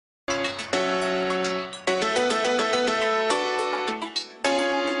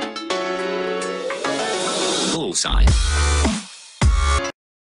bullseye.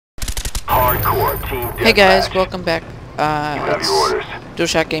 Hardcore team deathmatch. Hey guys, welcome back. You have your orders.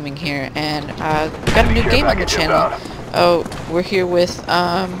 DualShock Gaming here, and we got a new game on the channel. Oh, we're here with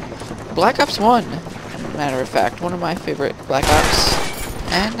Black Ops 1. Matter of fact, one of my favorite Black Ops,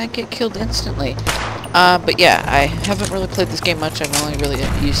 and I get killed instantly. But yeah, I haven't really played this game much. I've only really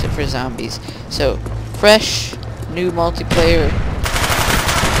used it for zombies. So, fresh, new multiplayer.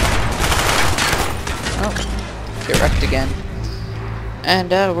 Oh, get wrecked again. And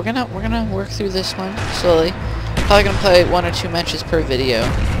we're gonna work through this one slowly. Probably gonna play 1 or 2 matches per video,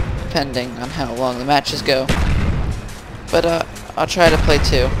 depending on how long the matches go. But I'll try to play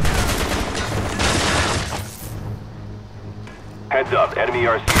 2. Heads up, enemy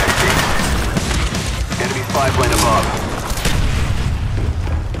RCXD. Enemy spy plane above.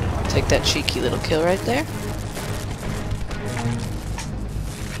 I'll take that cheeky little kill right there.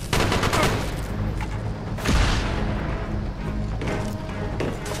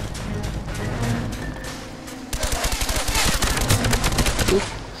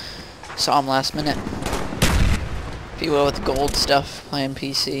 Saw him last minute. If you will, with gold stuff, playing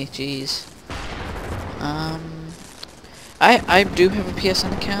PC, jeez. I do have a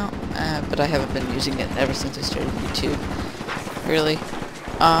PSN account, but I haven't been using it ever since I started YouTube, really.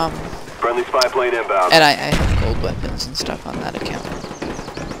 Friendly spy plane inbound. And I have gold weapons and stuff on that account.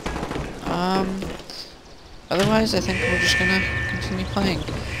 Otherwise, I think we're just gonna continue playing.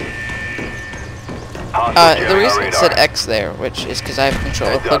 The reason it said X there, which is because I have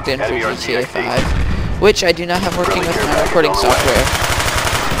controller plugged in for GTA 5, which I do not have working with my recording software.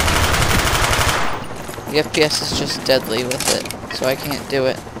 The FPS is just deadly with it, so I can't do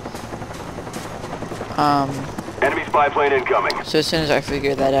it. Enemy spy plane incoming. So as soon as I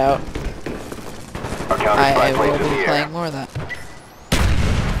figure that out, I will be playing more of that.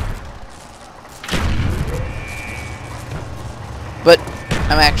 But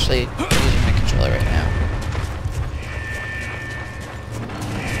I'm actually using my controller right now.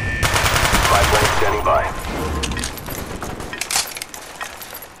 Spy plane standing by.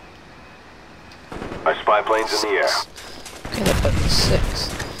 Our spy plane's in the air. Okay, that button's 6.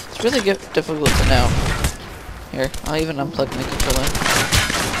 It's really difficult to know. Here, I'll even unplug my controller.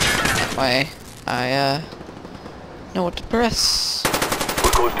 That way, I know what to press.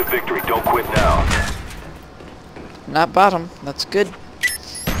 We're close to victory. Don't quit now. Not bottom. That's good.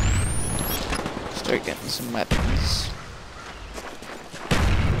 Start getting some weapons.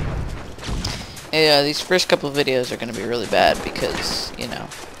 Yeah, these first couple of videos are going to be really bad because, you know,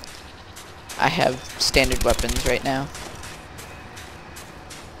 I have standard weapons right now.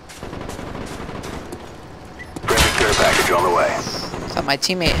 Friendly care package on the way. Thought my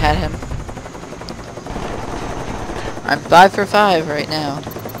teammate had him. I'm 5 for 5 right now.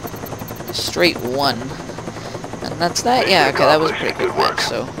 Straight 1. And that's that? Yeah, okay, that was a pretty good match,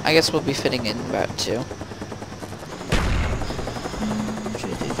 so I guess we'll be fitting in about 2.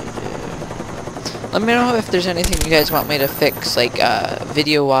 Let me know if there's anything you guys want me to fix, like,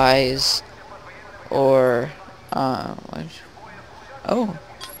 video-wise, or, oh,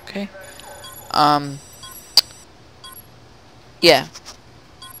 okay. Yeah.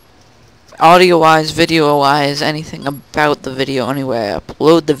 Audio-wise, video-wise, anything about the video, anyway, I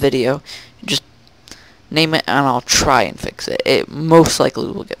upload the video, just name it and I'll try and fix it. It most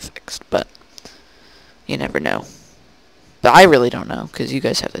likely will get fixed, but you never know. But I really don't know, because you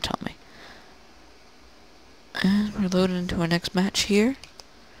guys have to tell me. And we're loading into our next match here.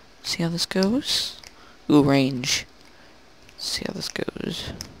 See how this goes. Ooh, range. See how this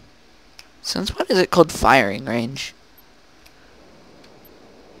goes. Since when is it called firing range?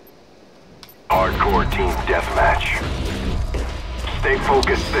 Hardcore team deathmatch. Stay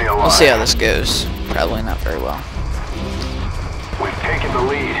focused, stay alive. We'll see how this goes. Probably not very well. We've taken the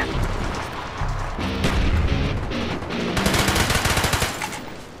lead.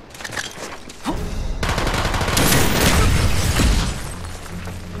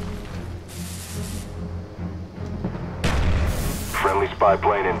 Friendly spy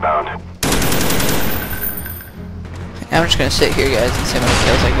plane inbound. I'm just gonna sit here, guys, and see how many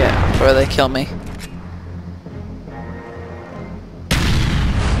kills I get before they kill me.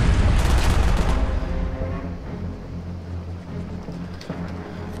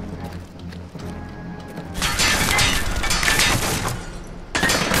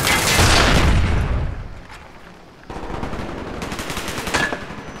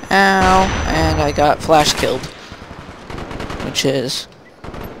 Ow, and I got flash killed, which is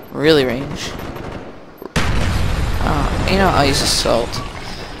really range. You know, I'll use assault.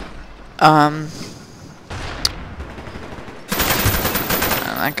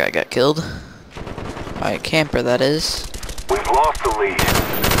 That guy got killed. By a camper, that is. We've lost the lead.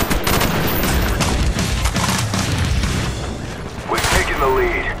 We've taken the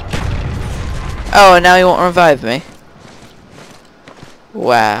lead. Oh, and now he won't revive me.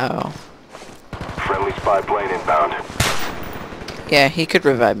 Wow. Friendly spy plane inbound. Yeah, he could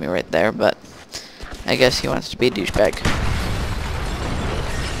revive me right there, but I guess he wants to be a douchebag.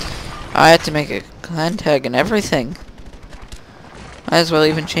 I had to make a clan tag and everything. Might as well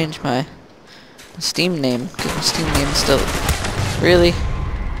even change my Steam name, because my Steam name is still really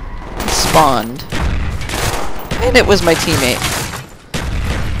spawned. And it was my teammate.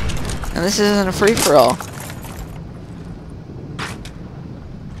 And this isn't a free-for-all.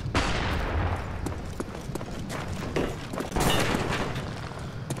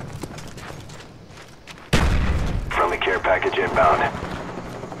 Friendly care package inbound.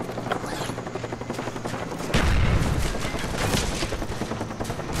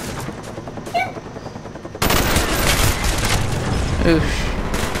 Oof.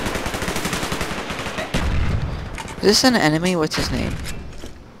 Is this an enemy? What's his name?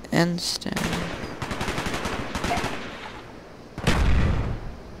 Instant.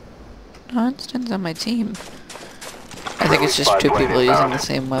 Oh, Inston's on my team. I think it's just two people using the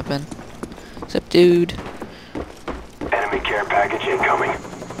same weapon. Except dude. Enemy care package incoming.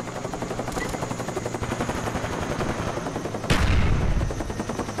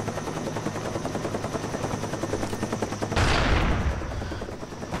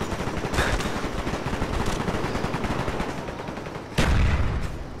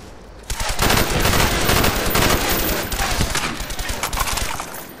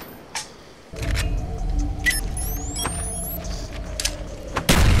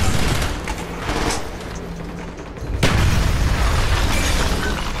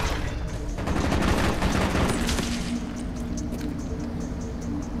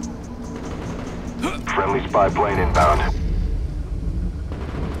 Friendly spy plane inbound.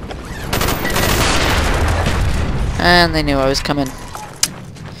 And they knew I was coming.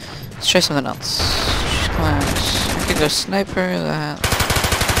 Let's try something else. I could go sniper, that.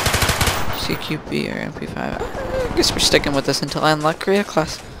 CQB or MP5. I guess we're sticking with this until I unlock Korea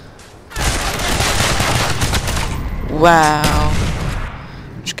class. Wow.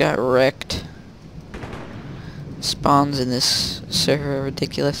 Just got wrecked. Spawns in this server are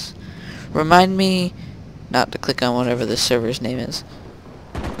ridiculous. Remind me not to click on whatever the server's name is.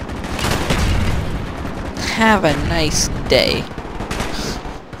 Have a nice day.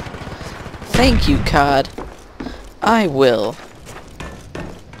 Thank you, COD. I will.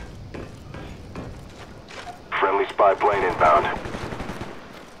 Friendly spy plane inbound.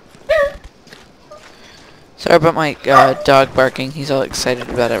 Sorry about my dog barking. He's all excited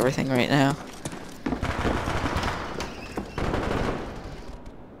about everything right now.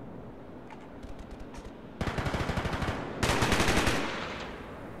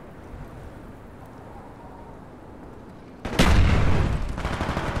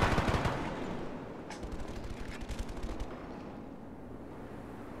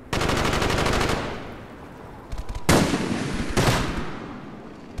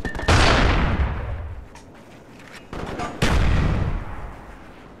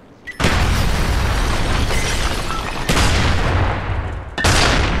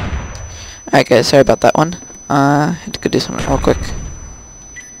 Alright guys, sorry about that one. Had to go do something real quick.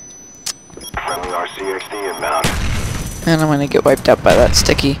 Friendly RCXD inbound. And I'm gonna get wiped out by that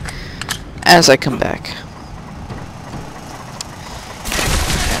sticky as I come back.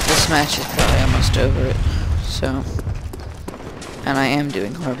 Yeah, this match is probably almost over it, so. And I am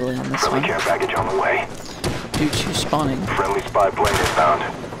doing horribly on this Friendly one care package on the way. due to spawning. Friendly spy plane inbound.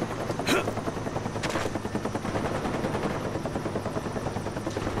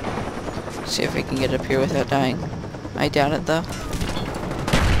 See if we can get up here without dying. I doubt it though.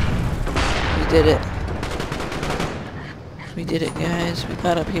 We did it. We did it, guys. We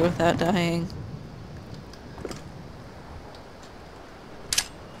got up here without dying.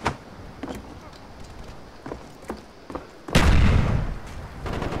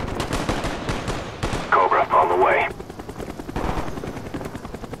 Cobra on the way.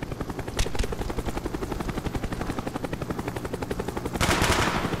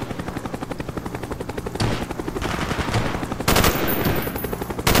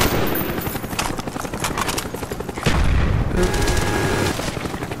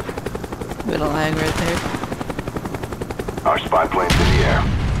 Bit of lag right there. Our spy plane's in the air.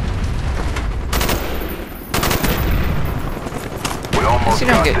 We almost you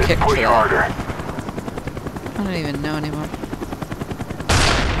don't got get this. kicked Push for that. harder. I don't even know anymore.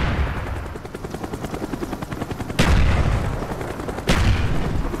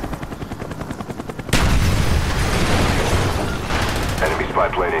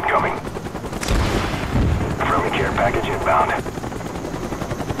 inbound.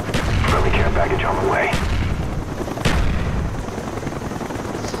 Friendly care package on the way.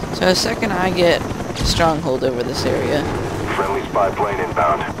 So the second I get a stronghold over this area, Friendly spy plane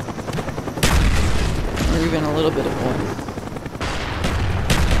inbound. or even a little bit of one.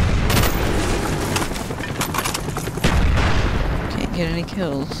 Can't get any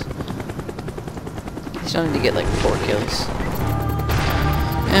kills. I still need to get like 4 kills.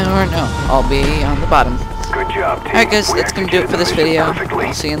 Or no, I'll be on the bottom. Good job, team. Alright guys, We that's gonna do it for this executed the video. mission perfectly.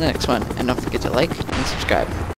 I'll see you in the next one. And don't forget to like and subscribe.